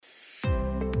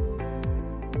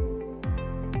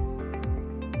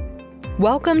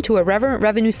Welcome to Irreverent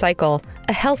Revenue Cycle,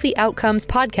 a healthy outcomes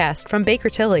podcast from Baker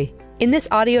Tilly. In this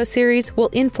audio series, we'll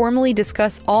informally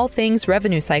discuss all things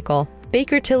revenue cycle.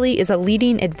 Baker Tilly is a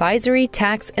leading advisory,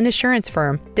 tax, and assurance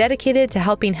firm dedicated to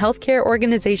helping healthcare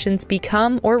organizations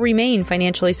become or remain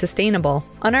financially sustainable.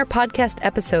 On our podcast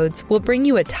episodes, we'll bring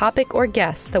you a topic or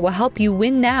guest that will help you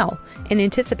win now and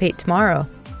anticipate tomorrow.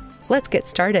 Let's get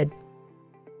started.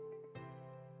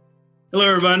 Hello,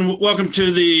 everyone. Welcome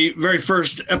to the very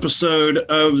first episode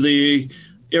of the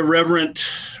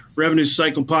Irreverent Revenue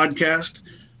Cycle podcast.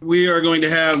 We are going to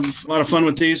have a lot of fun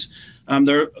with these.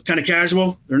 They're kind of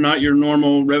casual. They're not your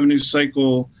normal revenue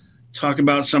cycle talk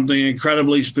about something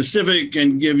incredibly specific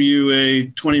and give you a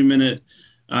 20-minute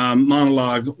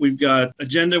monologue. We've got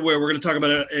agenda where we're going to talk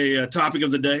about a topic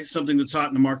of the day, something that's hot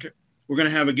in the market. We're going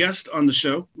to have a guest on the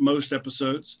show, most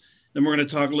episodes. Then we're going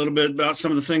to talk a little bit about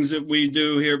some of the things that we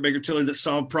do here at Baker Tilly that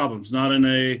solve problems, not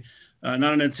an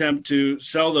attempt to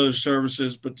sell those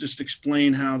services, but just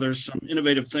explain how there's some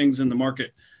innovative things in the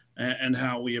market and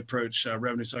how we approach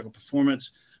revenue cycle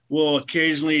performance. We'll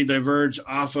occasionally diverge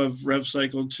off of rev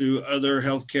cycle to other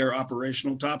healthcare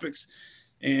operational topics.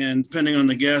 And depending on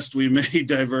the guest, we may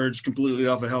diverge completely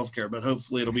off of healthcare, but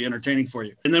hopefully it'll be entertaining for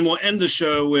you. And then we'll end the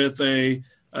show with a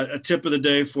tip of the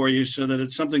day for you so that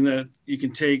it's something that you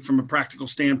can take from a practical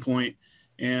standpoint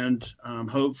and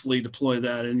hopefully deploy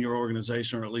that in your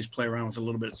organization, or at least play around with it a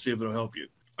little bit, see if it'll help you.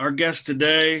 Our guest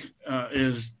today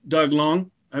is Doug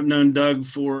Long. I've known Doug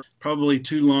for probably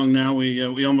too long now.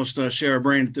 We almost share a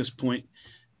brain at this point.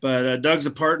 But Doug's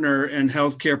a partner and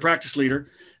healthcare practice leader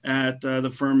at the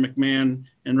firm McMahon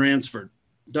and Ransford.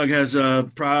 Doug has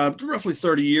roughly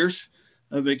 30 years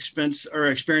of experience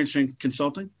in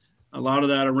consulting. A lot of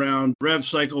that around rev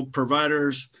cycle,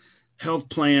 providers, health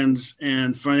plans,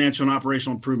 and financial and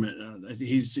operational improvement.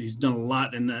 He's done a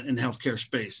lot in the healthcare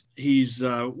space. He's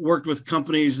worked with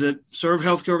companies that serve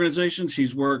healthcare organizations.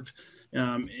 He's worked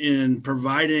in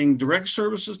providing direct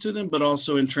services to them, but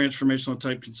also in transformational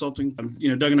type consulting.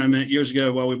 Doug and I met years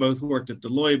ago while we both worked at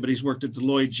Deloitte, but he's worked at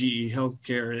Deloitte, GE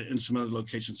Healthcare, and some other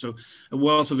locations. So a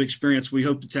wealth of experience we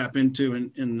hope to tap into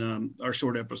in our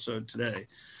short episode today.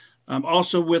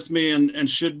 Also with me and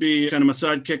should be kind of my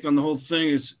sidekick on the whole thing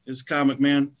is Kyle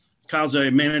McMahon. Kyle's a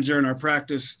manager in our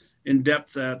practice, in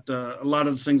depth at a lot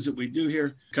of the things that we do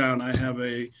here. Kyle and I have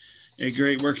a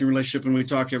great working relationship and we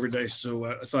talk every day. So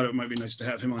I thought it might be nice to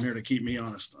have him on here to keep me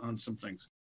honest on some things.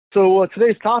 So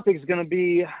today's topic is going to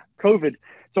be COVID.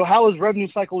 So how is Revenue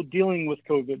Cycle dealing with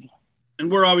COVID?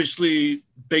 And we're obviously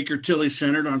Baker Tilly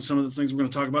centered on some of the things we're going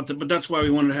to talk about, but that's why we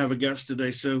wanted to have a guest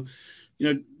today. So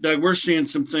Doug, we're seeing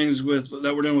some things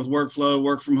that we're doing with workflow,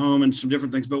 work from home, and some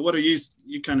different things. But what are you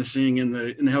kind of seeing in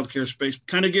the healthcare space?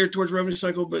 Kind of geared towards revenue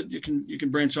cycle, but you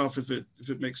can branch off if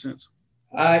it makes sense.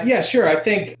 Yeah, sure. I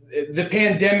think the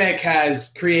pandemic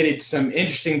has created some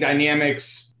interesting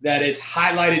dynamics that it's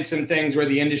highlighted some things where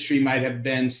the industry might have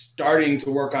been starting to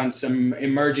work on some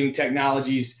emerging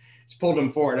technologies. It's pulled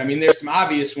them forward. I mean, there's some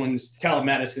obvious ones.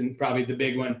 Telemedicine, probably the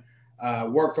big one.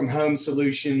 Work from home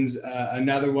solutions,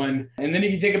 another one. And then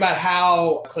if you think about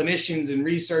how clinicians and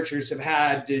researchers have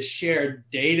had to share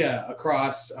data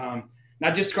across,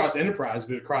 not just across enterprise,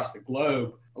 but across the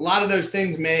globe, a lot of those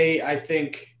things may, I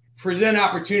think, present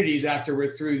opportunities after we're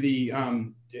through the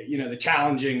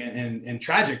challenging and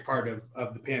tragic part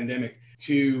of the pandemic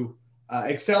to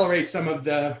accelerate some of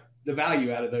the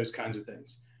value out of those kinds of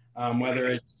things, whether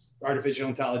it's artificial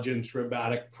intelligence,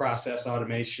 robotic process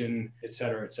automation, et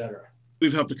cetera, et cetera.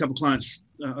 We've helped a couple clients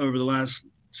over the last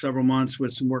several months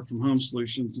with some work from home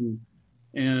solutions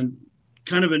and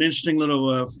kind of an interesting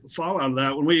little fallout of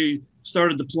that. When we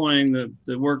started deploying the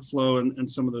workflow and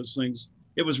some of those things,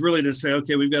 it was really to say,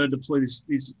 okay, we've got to deploy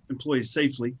these employees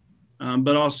safely,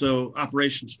 but also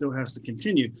operation still has to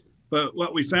continue. But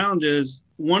what we found is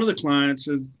one of the clients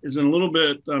is in a little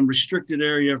bit restricted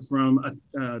area from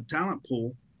a talent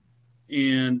pool.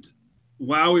 And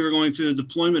while we were going through the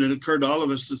deployment, it occurred to all of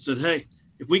us that said, hey,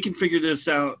 if we can figure this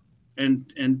out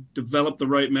and develop the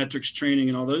right metrics, training,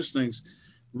 and all those things,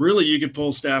 really you could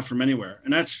pull staff from anywhere.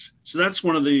 And that's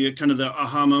one of the kind of the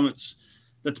aha moments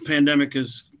that the pandemic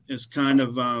is kind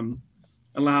of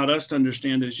allowed us to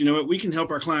understand is, we can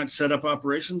help our clients set up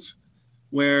operations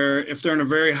where if they're in a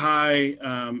very high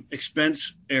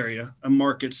expense area, a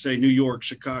market, say New York,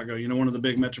 Chicago, one of the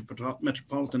big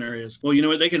metropolitan areas,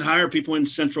 well, they can hire people in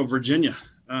Central Virginia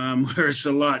where it's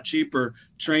a lot cheaper,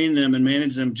 train them and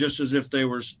manage them just as if they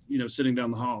were, sitting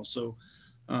down the hall. So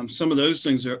some of those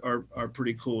things are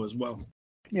pretty cool as well.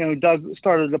 Doug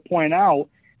started to point out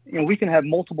we can have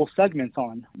multiple segments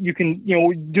on. You can,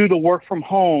 do the work from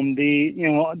home,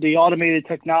 the automated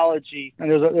technology, and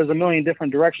there's a million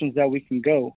different directions that we can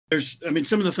go.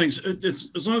 Some of the things,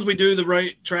 it's as long as we do the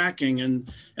right tracking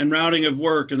and routing of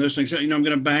work and those things, I'm going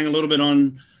to bang a little bit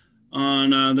on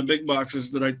the big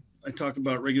boxes that I talk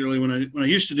about regularly when I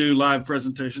used to do live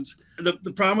presentations.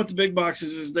 The problem with the big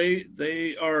boxes is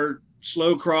they are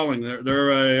slow crawling. They're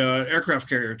a aircraft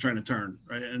carrier trying to turn,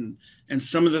 right? And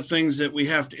some of the things that we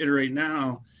have to iterate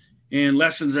now and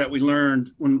lessons that we learned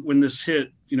when this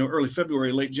hit, early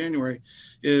February, late January,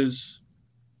 is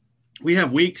we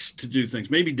have weeks to do things,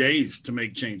 maybe days to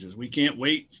make changes. We can't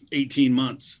wait 18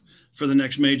 months for the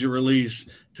next major release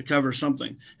to cover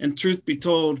something. And truth be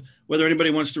told, whether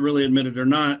anybody wants to really admit it or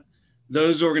not,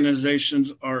 those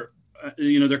organizations are,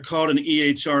 they're called an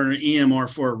EHR and an EMR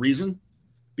for a reason,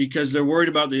 because they're worried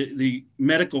about the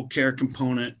medical care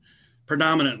component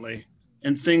predominantly.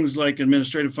 And things like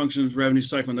administrative functions, revenue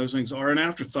cycle, and those things are an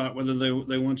afterthought, whether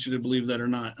they want you to believe that or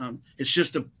not. It's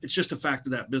just a fact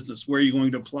of that business. Where are you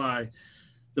going to apply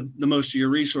the most of your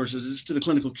resources is to the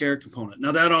clinical care component.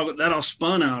 Now that all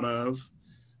spun out of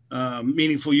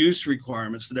meaningful use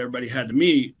requirements that everybody had to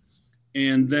meet.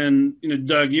 And then,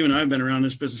 Doug, you and I have been around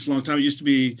this business a long time. It used to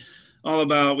be all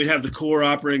about, we'd have the core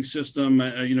operating system.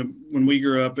 When we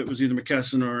grew up, it was either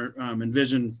McKesson or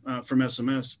Envision from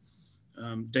SMS.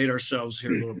 Date ourselves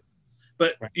here a little bit.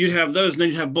 But you'd have those, and then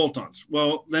you'd have bolt-ons.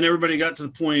 Well, then everybody got to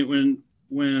the point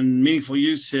when meaningful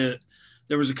use hit,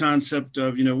 there was a concept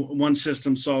of, one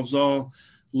system solves all.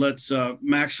 Let's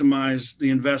maximize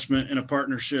the investment in a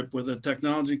partnership with a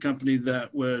technology company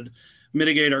that would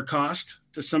mitigate our cost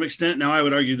to some extent. Now, I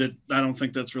would argue that I don't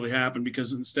think that's really happened,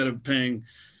 because instead of paying,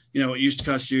 it used to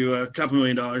cost you a couple $1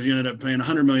 million, you ended up paying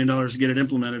 $100 million to get it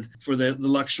implemented for the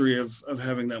luxury of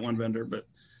having that one vendor. But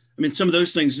some of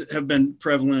those things have been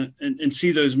prevalent and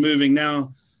see those moving.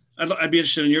 Now, I'd be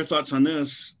interested in your thoughts on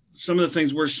this. Some of the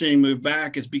things we're seeing move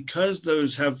back is because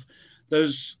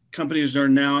those companies are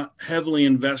now heavily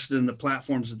invested in the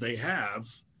platforms that they have,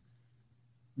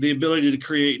 the ability to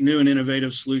create new and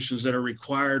innovative solutions that are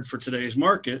required for today's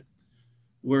market.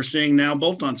 We're seeing now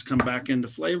bolt-ons come back into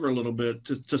flavor a little bit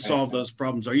to solve those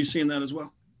problems. Are you seeing that as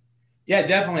well? Yeah,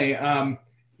 definitely.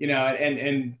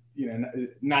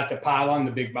 Not to pile on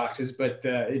the big boxes, but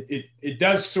it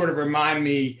does sort of remind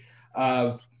me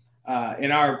of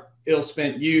in our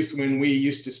ill-spent youth when we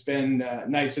used to spend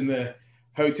nights in the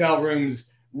hotel rooms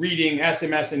reading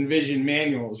SMS and Vision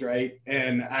manuals, right?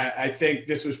 And I think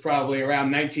this was probably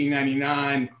around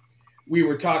 1999. We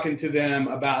were talking to them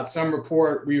about some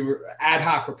report, ad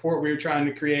hoc report we were trying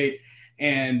to create,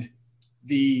 and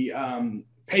the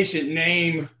patient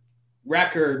name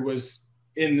record was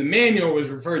in the manual was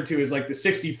referred to as like the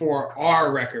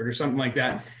 64R record or something like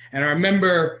that. And I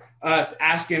remember us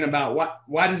asking about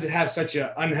why does it have such an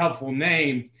unhelpful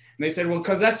name? And they said, well,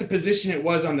 because that's the position it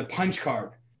was on the punch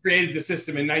card. Created the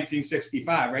system in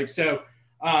 1965, right? So,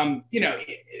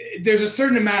 there's a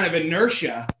certain amount of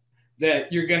inertia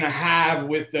that you're going to have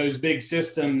with those big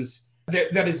systems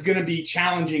that is going to be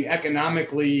challenging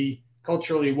economically,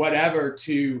 culturally, whatever,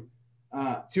 to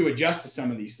adjust to some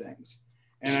of these things.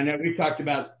 And I know we've talked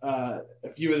about a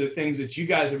few of the things that you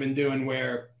guys have been doing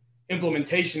where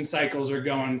implementation cycles are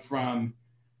going from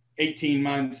 18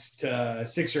 months to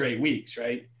 6 or 8 weeks,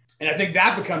 right? And I think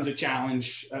that becomes a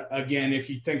challenge, again, if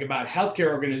you think about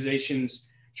healthcare organizations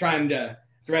trying to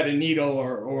thread a needle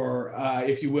or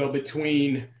if you will,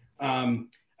 between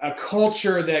a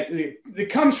culture that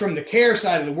comes from the care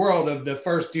side of the world of the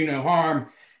first do no harm,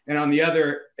 and on the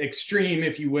other extreme,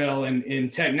 if you will,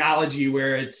 in technology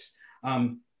where it's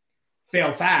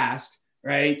fail fast,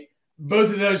 right? Both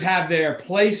of those have their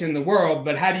place in the world,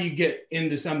 but how do you get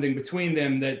into something between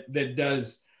them that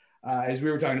does, as we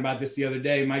were talking about this the other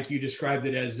day, Mike, you described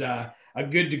it as a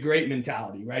good to great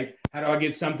mentality, right? How do I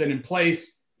get something in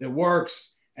place that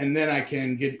works, and then I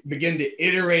can begin to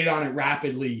iterate on it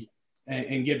rapidly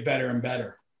and get better and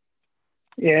better?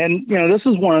 Yeah, and this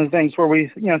is one of the things where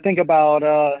we think about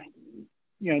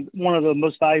one of the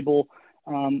most valuable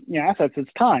assets is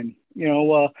time.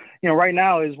 Right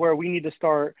now is where we need to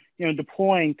start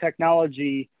deploying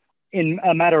technology in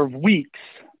a matter of weeks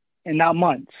and not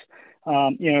months.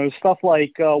 Stuff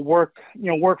like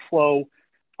workflow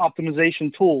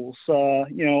optimization tools,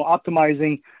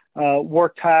 optimizing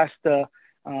work tasks to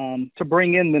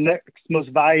bring in the next most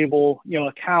valuable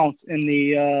accounts in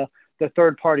the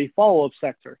third party follow-up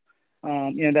sector.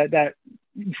 That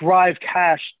drive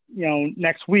cash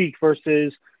next week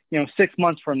versus 6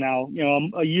 months from now,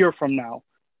 a year from now.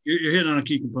 You're hitting on a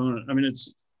key component.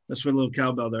 That's with a little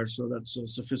cowbell there. So that's a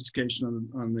sophistication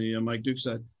on the Mike Duke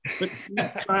side. But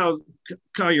Kyle,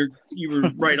 you were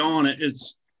right on it.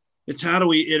 It's how do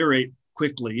we iterate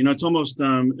quickly? It's almost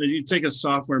you take a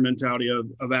software mentality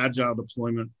of agile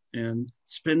deployment and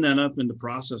spin that up into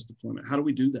process deployment. How do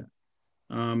we do that?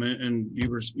 And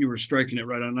you were striking it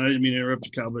right on. I didn't mean to interrupt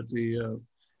you, Kyle, but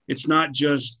it's not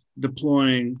just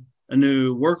deploying a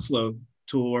new workflow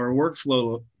tool or a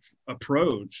workflow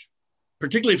approach,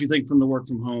 particularly if you think from the work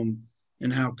from home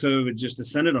and how COVID just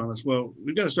descended on us. Well,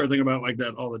 we've got to start thinking about it like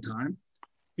that all the time,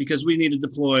 because we need to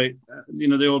deploy,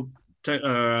 the old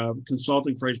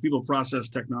consulting phrase, people process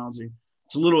technology.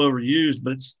 It's a little overused,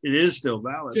 but it is still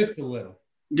valid. Just a little.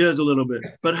 Just a little bit.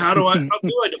 But how do I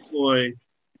deploy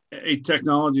a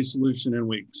technology solution in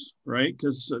weeks, right?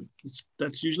 Because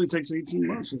that usually takes 18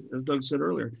 months, as Doug said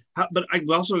earlier. But I've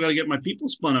also got to get my people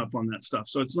spun up on that stuff.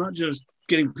 So it's not just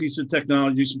getting a piece of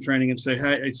technology, do some training and say,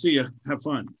 hey, I see you, have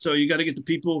fun. So you got to get the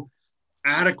people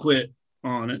adequate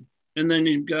on it. And then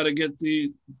you've got to get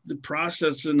the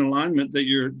process and alignment that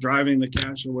you're driving the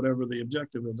cash or whatever the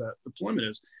objective of that deployment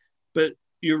is. But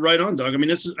you're right on, Doug. I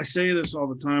mean, I say this all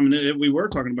the time, and we were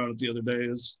talking about it the other day,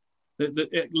 is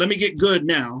let me get good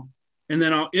now, and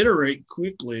then I'll iterate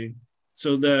quickly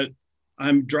so that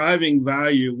I'm driving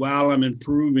value while I'm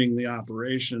improving the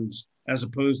operations, as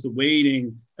opposed to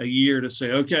waiting a year to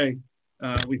say, okay,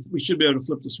 we should be able to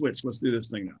flip the switch. Let's do this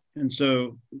thing now. And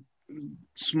so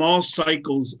small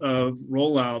cycles of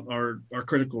rollout are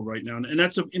critical right now. And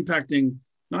that's impacting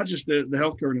not just the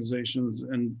healthcare organizations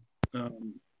and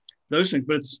those things,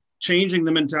 but it's changing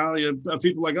the mentality of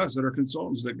people like us that are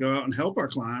consultants that go out and help our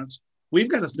clients. We've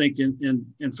got to think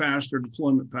in faster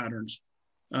deployment patterns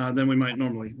than we might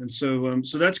normally. And so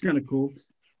that's kind of cool.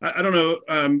 I don't know.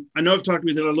 I know I've talked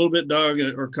with you a little bit, Doug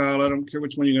or Kyle. I don't care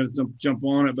which one you're going to jump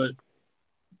on it, but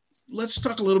let's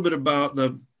talk a little bit about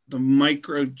the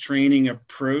micro training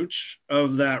approach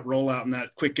of that rollout and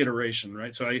that quick iteration,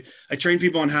 right? So I train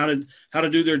people on how to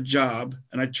do their job,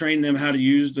 and I train them how to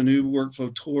use the new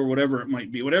workflow tool or whatever it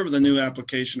might be, whatever the new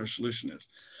application or solution is.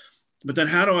 But then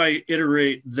how do I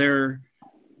iterate their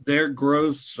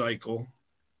growth cycle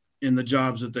in the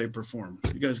jobs that they perform?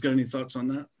 You guys got any thoughts on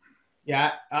that?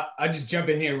 Yeah, I'll just jump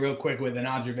in here real quick with an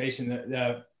observation.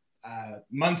 That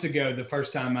months ago, the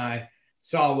first time I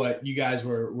saw what you guys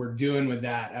were doing with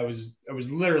that, I was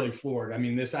literally floored. I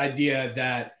mean, this idea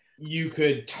that you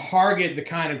could target the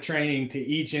kind of training to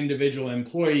each individual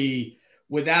employee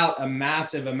without a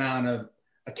massive amount of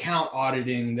account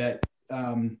auditing that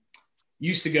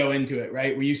used to go into it,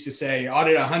 right? We used to say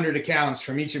audit 100 accounts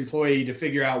from each employee to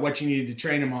figure out what you needed to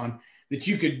train them on, that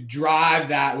you could drive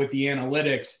that with the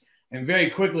analytics and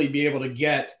very quickly be able to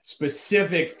get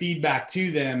specific feedback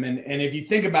to them. And if you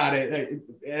think about it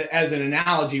as an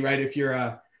analogy, right? If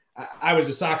I was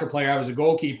a soccer player, I was a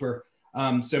goalkeeper.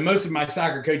 So most of my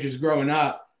soccer coaches growing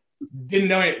up didn't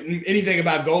know anything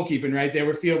about goalkeeping, right? They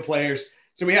were field players.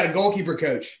 So we had a goalkeeper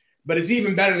coach, but it's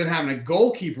even better than having a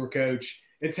goalkeeper coach.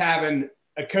 It's having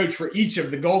a coach for each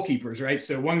of the goalkeepers, right?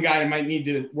 So one guy might need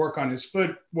to work on his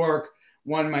footwork.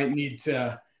 One might need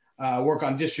to work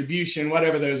on distribution,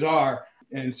 whatever those are.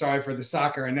 And sorry for the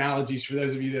soccer analogies for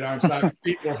those of you that aren't soccer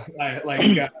people, like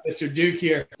Mr. Duke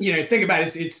here. Think about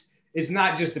it. It's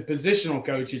not just a positional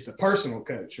coach; it's a personal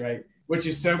coach, right? Which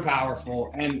is so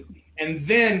powerful. And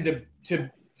then to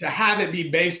have it be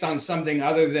based on something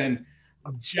other than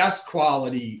just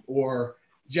quality or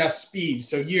just speed.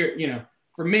 So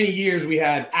for many years we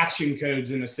had action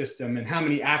codes in the system, and how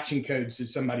many action codes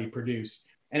did somebody produce?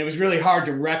 And it was really hard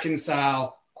to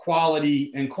reconcile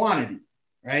quality and quantity,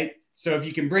 right? So if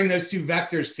you can bring those two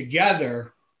vectors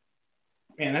together,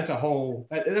 man,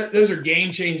 those are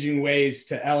game-changing ways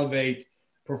to elevate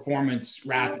performance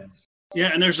rapidly.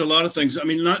 Yeah, and there's a lot of things. I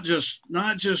mean, not just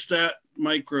that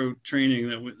micro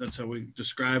training that's how we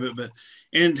describe it,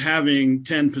 and having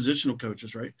 10 positional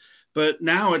coaches, right? But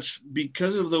now it's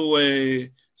because of the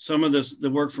way some of the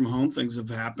work from home things have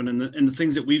happened, and the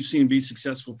things that we've seen be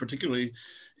successful, particularly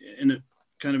in the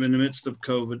midst of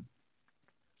COVID,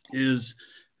 is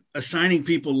assigning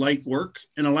people like work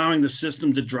and allowing the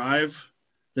system to drive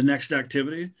the next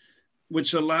activity,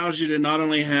 which allows you to not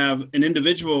only have an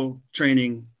individual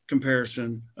training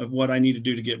comparison of what I need to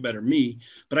do to get better me,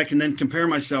 but I can then compare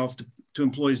myself to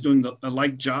employees doing a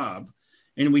like job.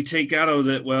 And we take out of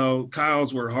that, well,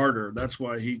 Kyle's were harder, that's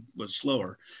why he was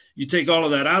slower. You take all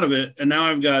of that out of it, and now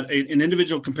I've got an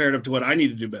individual comparative to what I need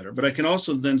to do better. But I can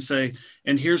also then say,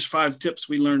 and here's 5 tips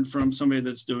we learned from somebody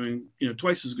that's doing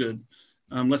twice as good.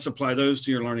 Let's apply those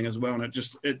to your learning as well. And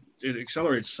it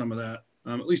accelerates some of that,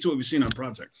 at least what we've seen on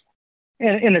projects.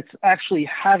 And it's actually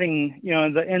having,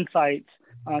 the insights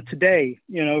today,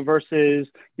 versus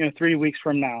 3 weeks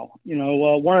from now.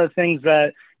 One of the things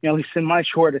that, at least in my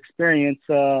short experience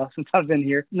since I've been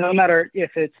here, no matter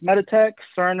if it's Meditech,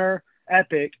 Cerner,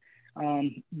 Epic,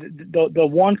 the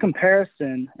one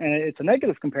comparison, and it's a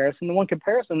negative comparison, the one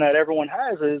comparison that everyone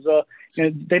has is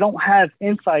they don't have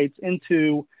insights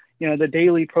into the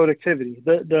daily productivity,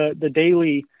 the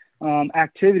daily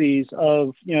activities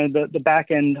of the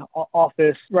back end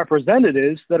office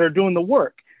representatives that are doing the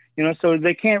work. So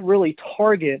they can't really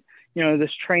target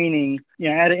this training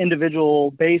at an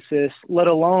individual basis, let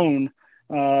alone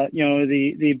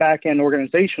the back end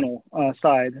organizational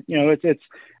side. It's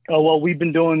well, we've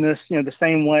been doing this the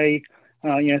same way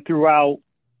throughout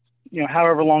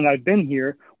however long I've been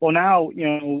here. Well, now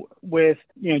with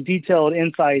detailed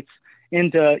insights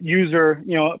into user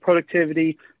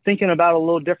productivity, thinking about it a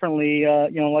little differently,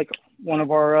 like one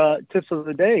of our tips of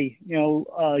the day,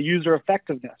 user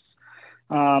effectiveness.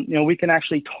 We can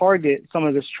actually target some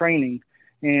of this training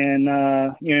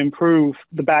and improve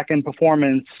the back end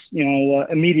performance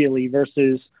immediately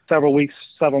versus several weeks,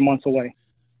 several months away.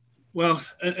 Well,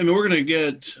 I mean, we're going to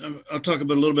get, I'll talk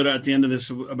about a little bit at the end of this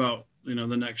about,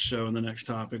 the next show and the next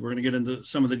topic. We're going to get into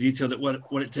some of the detail that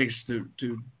what it takes to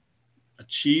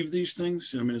achieve these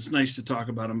things. I mean, it's nice to talk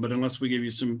about them, but unless we give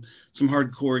you some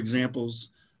hardcore examples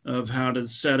of how to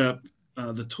set up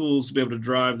the tools to be able to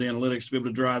drive the analytics, to be able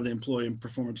to drive the employee and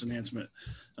performance enhancement,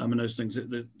 and those things,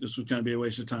 this would kind of be a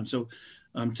waste of time. So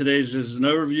today's is an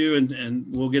overview, and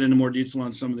we'll get into more detail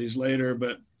on some of these later.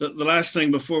 But the last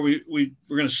thing before we're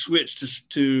going to switch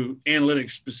to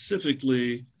analytics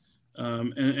specifically,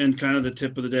 and kind of the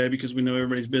tip of the day, because we know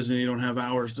everybody's busy and you don't have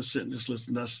hours to sit and just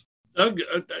listen to us. Doug,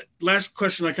 last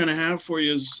question I kind of have for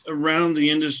you is around the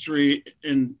industry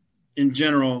in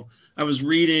general. I was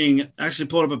reading, actually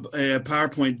pulled up a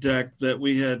PowerPoint deck that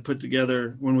we had put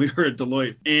together when we were at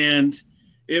Deloitte. And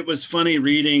it was funny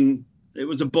reading, it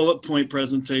was a bullet point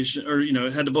presentation, or,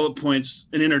 it had the bullet points,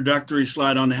 an introductory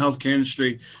slide on the healthcare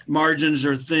industry. Margins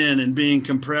are thin and being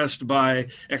compressed by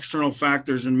external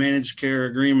factors and managed care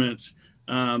agreements.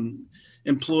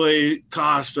 Employee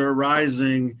costs are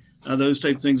rising, those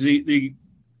type of things. The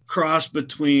cross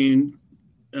between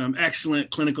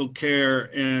excellent clinical care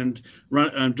and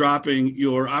dropping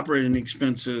your operating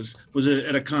expenses was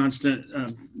at a constant,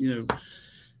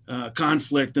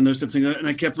 conflict and those types of things. And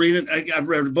I kept reading. I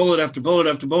read bullet after bullet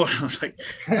after bullet. I was like,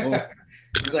 well,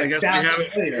 I guess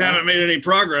we haven't made any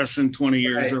progress in 20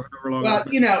 years or however long. Well,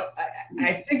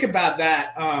 I think about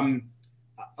that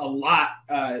a lot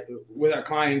with our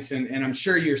clients, and I'm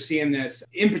sure you're seeing this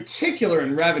in particular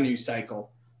in revenue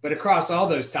cycle. But across all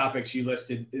those topics you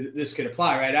listed, this could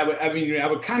apply, right? I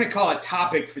would kind of call it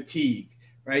topic fatigue,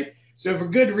 right? So for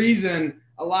good reason,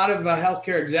 a lot of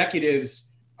healthcare executives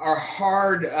are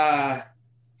hard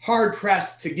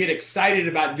pressed to get excited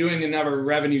about doing another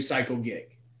revenue cycle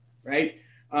gig, right?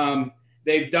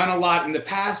 They've done a lot in the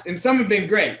past, and some have been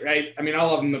great, right? I mean,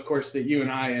 all of them, of course, that you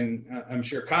and I, and I'm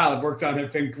sure Kyle have worked on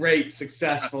have been great,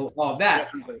 successful, all that.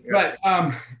 Yeah.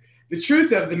 But the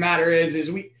truth of the matter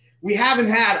is we haven't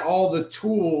had all the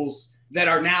tools that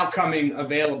are now coming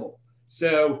available.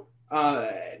 So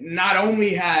not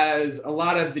only has a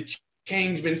lot of the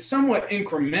change been somewhat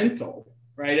incremental,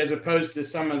 right, as opposed to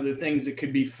some of the things that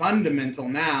could be fundamental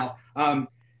now,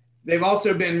 they've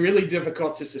also been really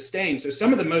difficult to sustain. So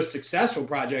some of the most successful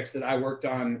projects that I worked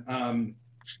on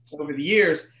over the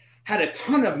years had a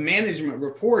ton of management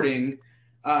reporting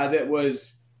that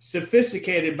was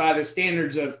sophisticated by the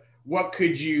standards of what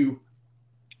could you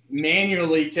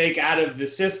manually take out of the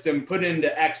system, put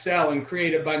into Excel, and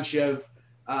create a bunch of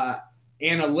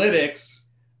analytics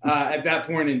at that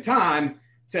point in time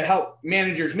to help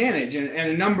managers manage. And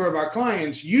a number of our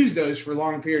clients use those for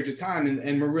long periods of time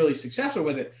and were really successful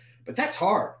with it. But that's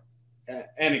hard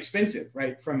and expensive,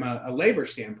 right, from a labor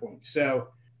standpoint. So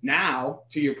now,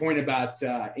 to your point about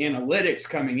analytics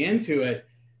coming into it,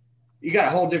 you got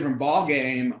a whole different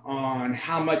ballgame on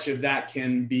how much of that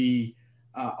can be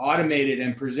automated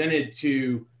and presented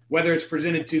to, whether it's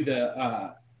presented to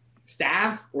the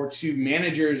staff or to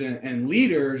managers and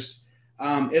leaders.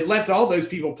 It lets all those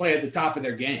people play at the top of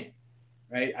their game,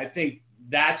 right? I think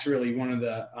that's really one of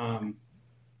the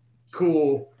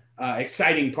cool,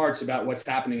 exciting parts about what's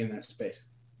happening in that space.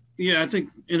 Yeah, I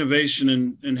think innovation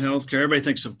in healthcare, everybody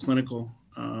thinks of clinical,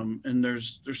 and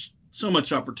there's so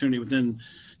much opportunity within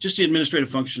just the administrative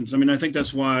functions. I mean, I think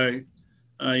that's why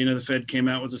the Fed came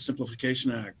out with the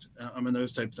Simplification Act, and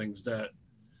those type of things that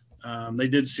they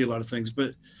did see a lot of things.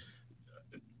 But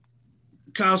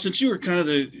Kyle, since you were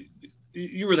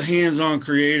you were the hands-on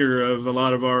creator of a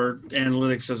lot of our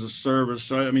analytics as a service,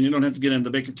 so I mean, you don't have to get into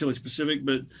Baker Tilly specific,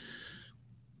 but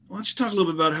Why don't you talk a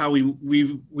little bit about how we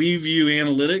view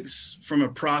analytics from a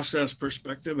process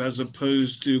perspective as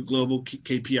opposed to global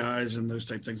KPIs and those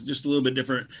type of things? Just a little bit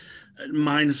different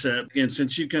mindset. Again,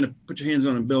 since you kind of put your hands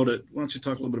on and build it, why don't you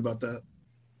talk a little bit about that?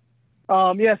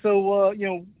 So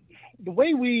the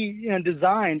way we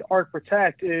designed Arc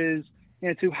Protect is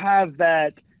to have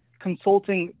that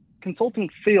consulting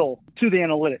feel to the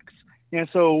analytics.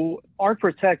 So Arc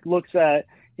Protect looks at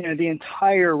the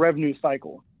entire revenue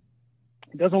cycle.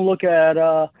 It doesn't look at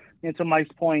to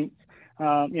Mike's point, a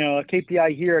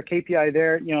KPI here, a KPI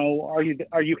there.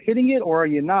 Are you hitting it or are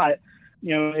you not?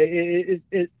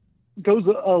 It goes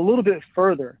a little bit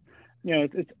further.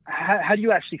 It's how do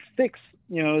you actually fix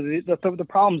the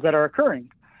problems that are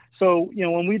occurring? So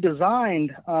when we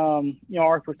designed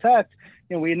Arc Protect,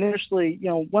 we initially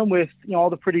went with all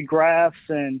the pretty graphs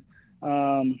and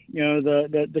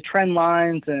the trend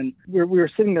lines, and we were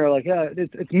sitting there like,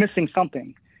 it's missing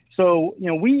something. So,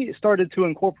 we started to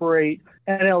incorporate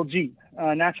NLG,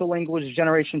 natural language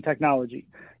generation technology,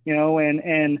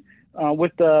 and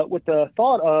with the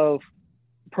thought of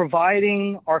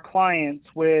providing our clients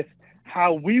with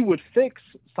how we would fix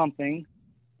something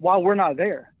while we're not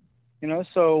there,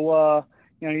 So,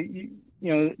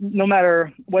 no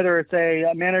matter whether it's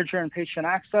a manager in patient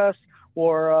access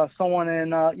or someone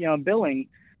in billing,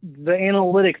 the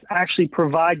analytics actually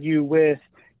provide you with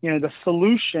the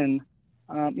solution.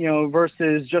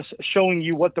 Versus just showing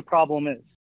you what the problem is.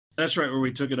 That's right, where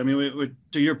we took it. I mean,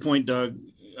 to your point, Doug,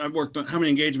 I've worked on, how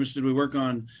many engagements did we work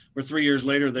on where 3 years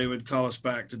later they would call us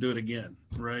back to do it again,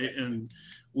 right? And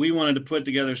we wanted to put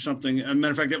together something. As a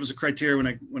matter of fact, that was a criteria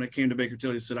when I came to Baker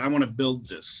Tilly. I said, I want to build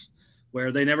this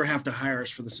where they never have to hire us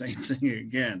for the same thing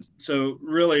again. So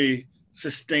really,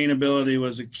 sustainability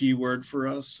was a key word for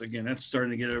us. Again, that's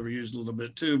starting to get overused a little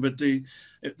bit too, but the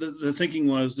thinking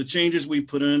was the changes we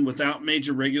put in without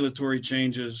major regulatory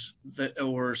changes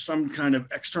or some kind of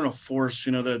external force,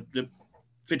 the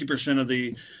 50% of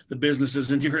the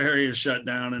businesses in your area shut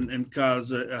down and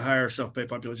cause a higher self-pay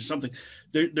population, something.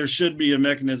 There should be a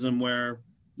mechanism where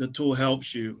the tool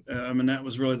helps you. That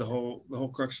was really the whole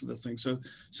crux of the thing. So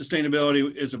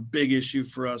sustainability is a big issue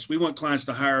for us. We want clients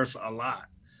to hire us a lot.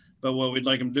 But what we'd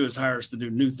like them to do is hire us to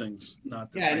do new things,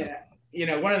 not the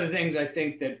same. One of the things I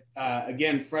think that,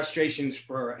 again, frustrations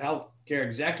for healthcare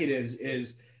executives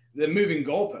is the moving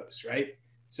goalposts, right?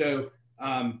 So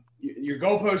your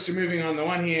goalposts are moving on the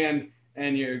one hand,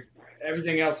 and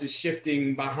everything else is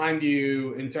shifting behind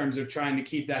you in terms of trying to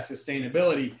keep that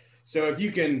sustainability. So if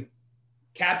you can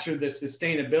capture the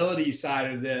sustainability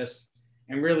side of this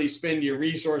and really spend your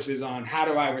resources on how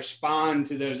do I respond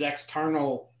to those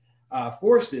external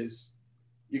forces,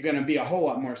 you're going to be a whole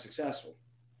lot more successful.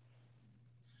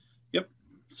 Yep.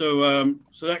 So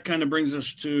that kind of brings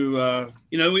us to,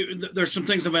 there's some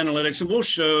things of analytics, and we'll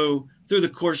show through the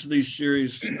course of these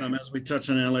series, as we touch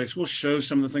on analytics, we'll show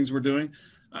some of the things we're doing.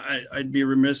 I'd be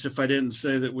remiss if I didn't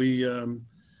say that we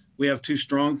have two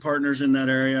strong partners in that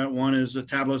area. One is the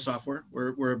Tableau software.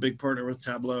 We're a big partner with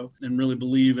Tableau and really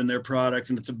believe in their product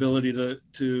and its ability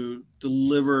to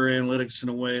deliver analytics in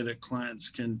a way that clients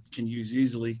can use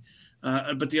easily.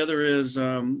 But the other is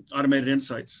Automated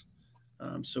Insights.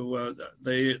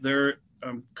 They're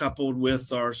coupled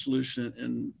with our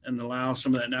solution and allow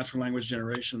some of that natural language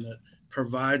generation that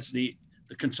provides the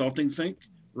consulting think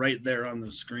right there on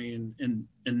the screen in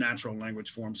natural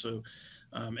language form. So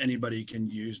anybody can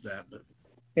use that.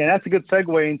 Yeah, that's a good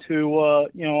segue into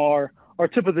our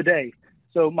tip of the day.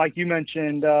 So, Mike, you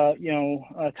mentioned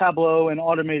Tableau and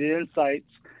Automated Insights.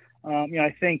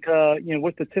 I think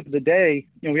with the tip of the day,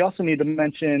 we also need to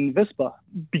mention Vispa.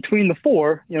 Between the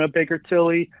four, Baker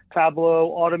Tilly, Tableau,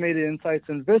 Automated Insights,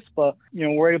 and Vispa,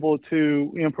 we're able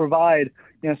to provide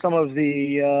some of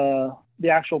the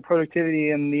actual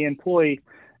productivity and the employee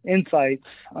insights.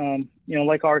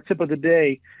 Like our tip of the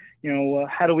day.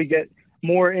 How do we get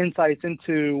more insights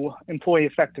into employee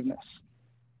effectiveness?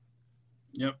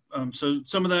 Yep. So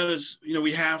some of that is,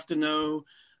 we have to know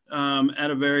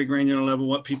at a very granular level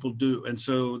what people do. And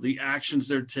so the actions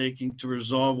they're taking to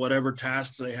resolve whatever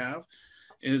tasks they have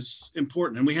is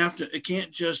important. And it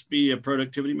can't just be a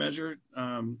productivity measure.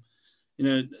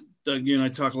 Doug, you and I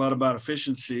talk a lot about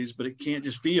efficiencies, but it can't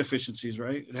just be efficiencies,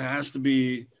 right? It has to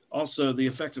be also the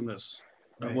effectiveness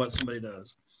of what somebody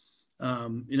does.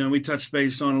 We touched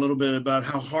base on a little bit about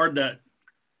how hard that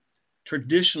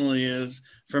traditionally is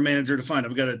for a manager to find.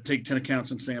 I've got to take 10 accounts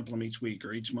and sample them each week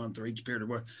or each month or each period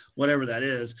or whatever that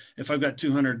is. If I've got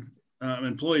 200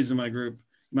 employees in my group,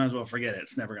 you might as well forget it.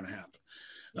 It's never going to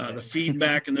happen. The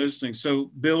feedback and those things.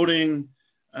 So building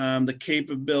the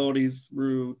capability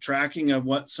through tracking of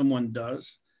what someone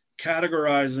does,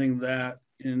 categorizing that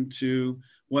into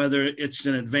whether it's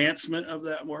an advancement of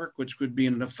that work, which would be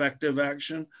an effective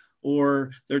action,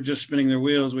 or they're just spinning their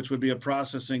wheels, which would be a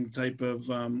processing type of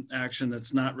action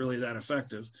that's not really that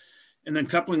effective. And then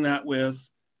coupling that with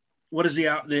what is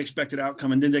the expected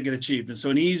outcome, and did they get achieved? And so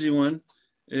an easy one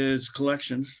is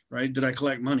collections, right? Did I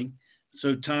collect money?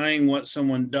 So tying what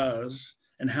someone does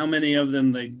and how many of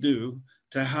them they do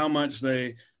to how much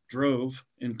they drove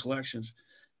in collections.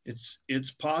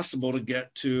 It's possible to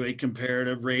get to a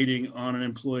comparative rating on an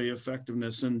employee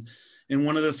effectiveness. And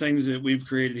one of the things that we've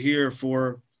created here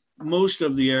for most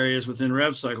of the areas within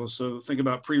RevCycle, so think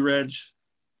about pre-reg,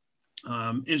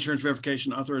 insurance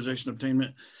verification, authorization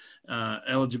obtainment,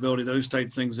 eligibility, those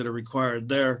type things that are required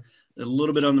there. A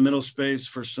little bit on the middle space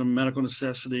for some medical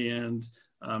necessity and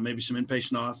maybe some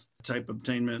inpatient auth type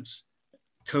obtainments,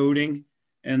 coding,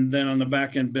 and then on the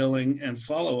back end billing and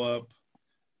follow-up,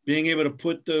 being able to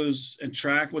put those and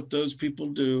track what those people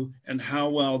do and how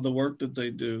well the work that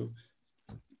they do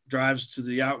drives to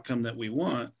the outcome that we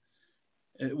want.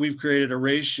 We've created a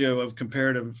ratio of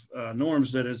comparative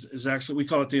norms that is actually, we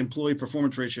call it the employee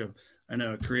performance ratio. I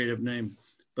know, a creative name,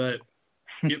 but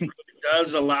it really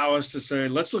does allow us to say,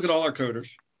 let's look at all our coders,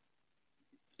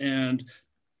 and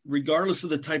regardless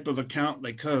of the type of account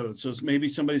they code, so it's maybe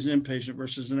somebody's an inpatient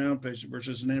versus an outpatient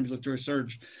versus an ambulatory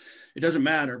surge, it doesn't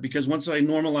matter, because once I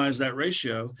normalize that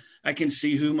ratio, I can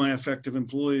see who my effective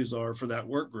employees are for that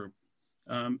work group.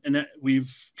 And that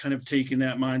we've kind of taken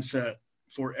that mindset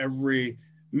for every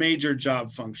major job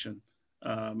function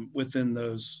within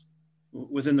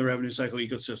the revenue cycle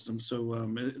ecosystem. So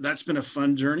that's been a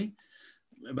fun journey,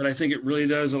 but I think it really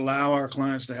does allow our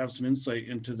clients to have some insight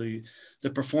into the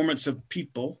performance of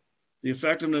people, the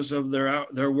effectiveness of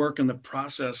their work and the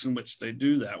process in which they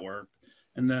do that work.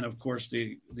 And then of course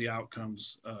the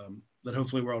outcomes that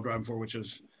hopefully we're all driving for, which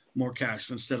is more cash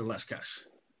instead of less cash.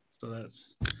 So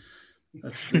that's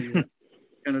the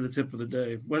kind of the tip of the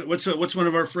day. What's one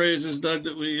of our phrases, Doug,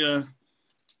 that we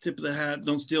tip of the hat?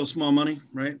 Don't steal small money,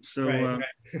 right? So right.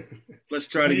 Let's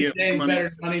try to get more money. Better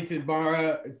money to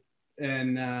borrow,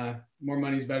 and more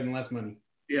money is better than less money.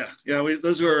 Yeah.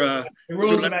 Those were the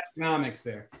rules of economics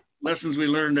there. Lessons we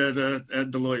learned at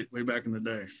Deloitte way back in the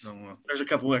day. So there's a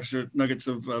couple extra nuggets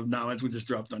of knowledge we just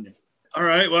dropped on you. All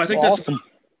right. Well, I think awesome.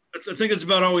 I think it's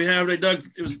about all we have today, Doug.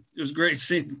 It was great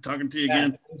talking to you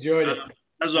again. Enjoyed it.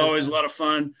 As always, a lot of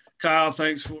fun. Kyle,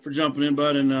 thanks for jumping in,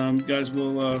 bud. And guys,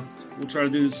 we'll try to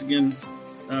do this again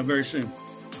very soon.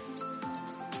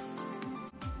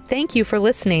 Thank you for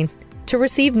listening. To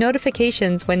receive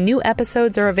notifications when new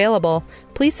episodes are available,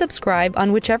 please subscribe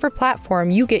on whichever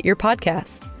platform you get your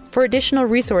podcasts. For additional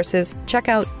resources, check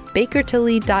out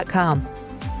bakertilly.com.